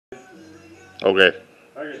Okay.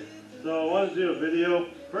 Okay, so I wanted to do a video.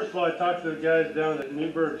 First of all, I talked to the guys down at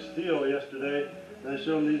Newburgh Steel yesterday, and I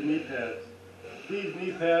showed them these knee pads. These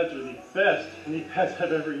knee pads are the best knee pads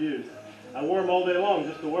I've ever used. I wore them all day long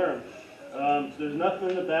just to wear them. There's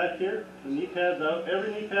nothing in the back here. The knee pads out.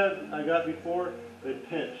 Every knee pad I got before, they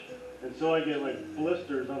pinch. And so I get like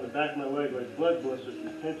blisters on the back of my leg, like blood blisters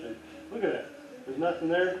from pinching. Look at that. There's nothing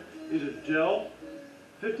there. These are gel.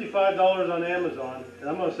 $55 on Amazon, and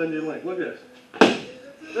I'm going to send you a link. Look at this.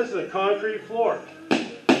 This is a concrete floor.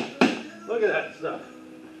 Look at that stuff.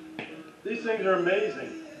 These things are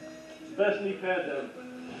amazing. Best knee pads ever.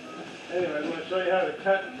 Anyway, I'm going to show you how to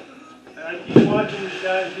cut. I keep watching these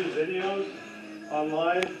guys do videos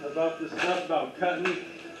online about this stuff, about cutting.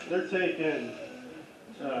 They're taking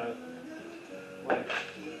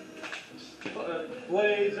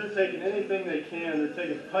blades, they're taking anything they can. They're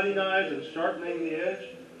taking putty knives and sharpening the edge.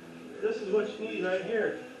 This is what you need right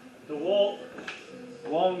here. DeWalt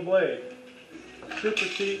long blade. Super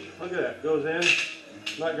cheap. Look at that. Goes in.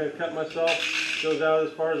 I'm not going to cut myself. Goes out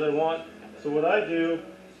as far as I want. So what I do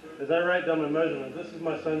is I write down my measurements. This is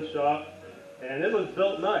my son's shop, and it was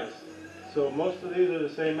built nice. So most of these are the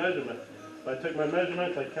same measurement. I took my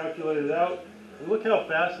measurements, I calculated it out, and look how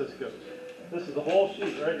fast this goes. This is the whole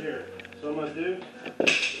sheet right here. So what I'm going to do,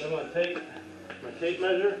 I'm going to take my tape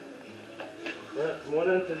measure, run it from one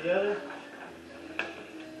end to the other.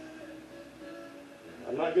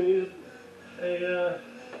 I'm not going to use a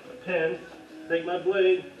pen. Take my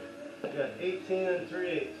blade. I got 18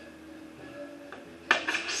 3/8.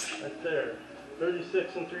 Right there.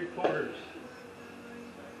 36 3/4.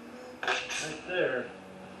 Right there.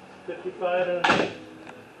 55 1/8.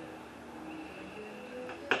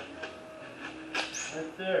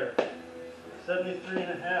 Right there. 73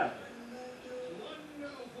 1/2.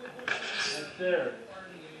 Right there.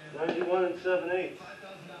 91 7/8.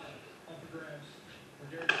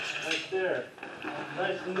 Right there.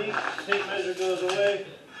 Nice and neat. Tape measure goes away.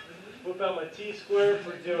 Whip out my T-square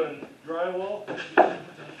for doing drywall.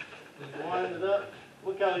 Wind it up.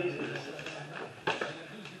 Look how easy this is.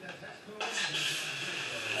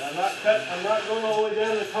 And I'm not going all the way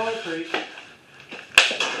down to the concrete.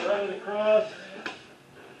 Running across.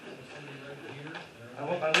 I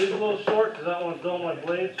leave a little short because I don't want to dull my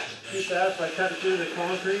blades too fast. I cut through the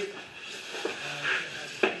concrete.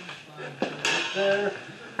 Right there.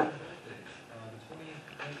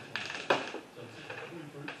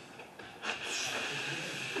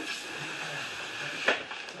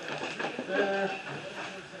 There.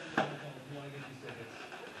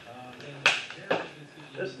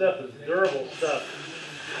 This stuff is durable stuff.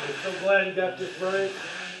 I'm so glad you got this right.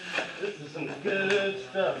 This is some good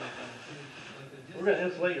stuff. We're going to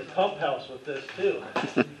insulate your pump house with this too.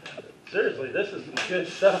 Seriously, this is some good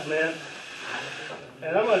stuff, man.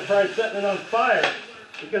 And I'm going to try setting it on fire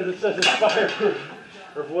because it says it's fireproof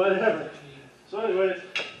or whatever. So anyways,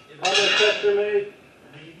 all the tests are made.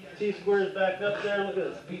 T-square's back up there. Look at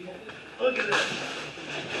this. Look at this.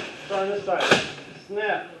 Start on this side.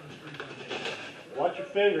 Snap. Watch your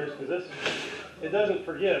fingers because it doesn't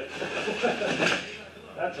forgive.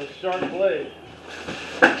 That's a sharp blade.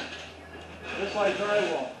 Just like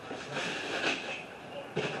drywall.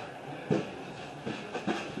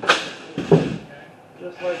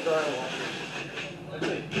 Just like drywall. I'd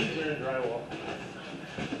say easier than drywall.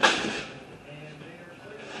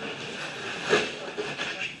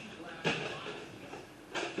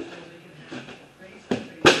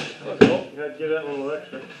 That's cool. You gotta give that one a little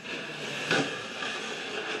extra.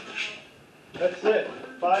 That's it.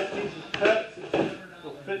 5 pieces cut.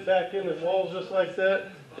 Will fit back in the walls just like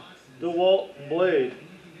that. DeWalt blade.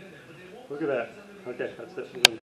 Look at that. Okay, that's it.